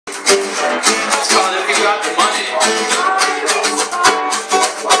It's called If You Got the Money.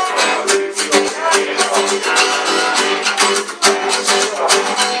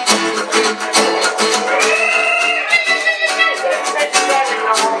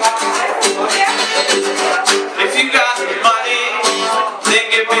 If you got the money,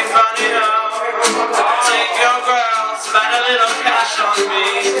 think it'd be funny now. Take your girl, spend a little cash on me.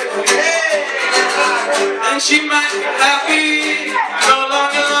 Then she might be happy, no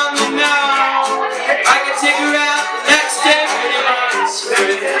longer lonely now. I can take her out the next day pretty much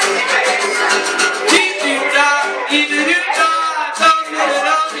free. Dee-doo-da, dee-doo-da, don't get it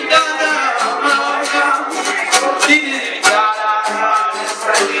on me, da-da. Dee-doo-da,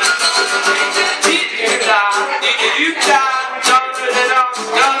 dee-doo-da, dee-doo-da, don't get it on me,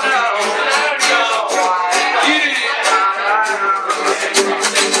 da-da.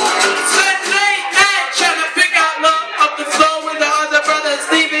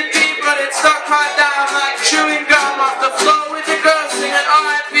 Hot down like chewing gum off the floor with the girls singing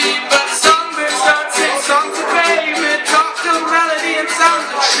R&B, but songbirds don't sing songs of pavement. Talk to the melody and sounds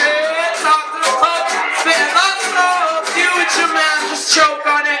of shit. Talk to the hook, spitting lots of love. You with your man, just choke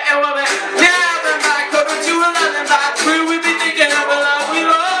on it and we'll be never back over to 11 back through. We'll be thinking of a love we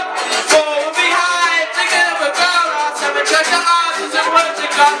love. Or we'll be high, thinking of a girl lost. Haven't checked the answers and words to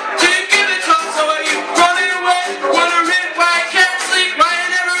God. Do you give it up? So are you running away? Wanna rip? Why I can't sleep? Why I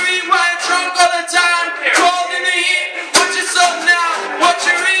never eat? Why I drunk all the time? Cold in the heat. What's your soul now? What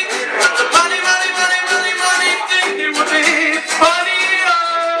you eat? The money, money, money, money, money. Think it would be funny.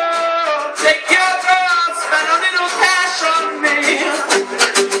 Oh, take your girl, spend a little cash on me.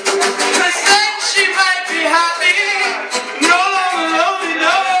 Cause then she might be happy. No longer lonely,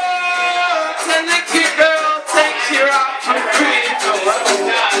 no. Send the kid girl, takes you out for free.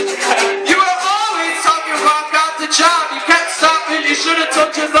 You were always talking about the job. You can't stop it. You should have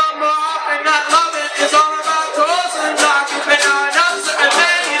took your thumb off. And not loving is all about doors and locks. You've been on up, certain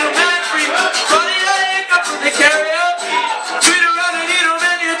man, need a man free. Funny leg up with the carrier. Tweet around and need a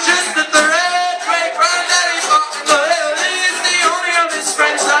man, you're just at the red. Great granddaddy's off in the hill. He's the only of his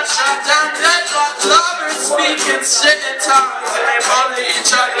friends not shot down dead. Lots lovers speaking shit in tongues. And they bully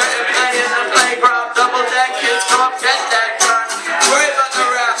each other and play in the playground. Double deck kids come up, get that gun. Worry about the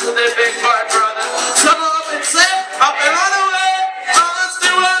rats with their big boy brother. Some up and slip, up and run away. Almost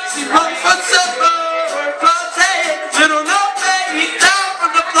do once, he run for supper. We're floating, little no baby. Down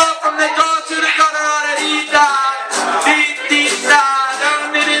from the floor, from the door to the gutter on a dee-da. Dee-dee-da,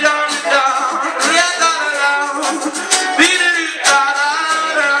 down, dee-dee-dum, down. Dee-da-da-da,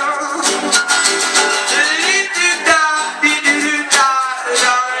 dee-dee-dee-da-da-da. Dee-dee-dee-da, dee-dee-dee-da,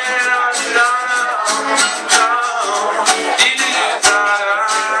 da-da-da-da-da.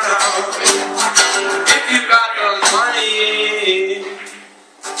 Dee-dee-dee-da-da-da. If you got the money.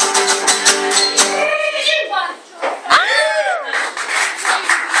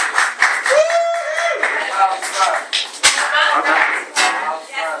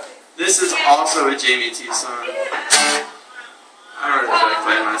 Okay. This is also a Jamie T song. I don't really like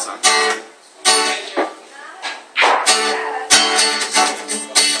playing my song.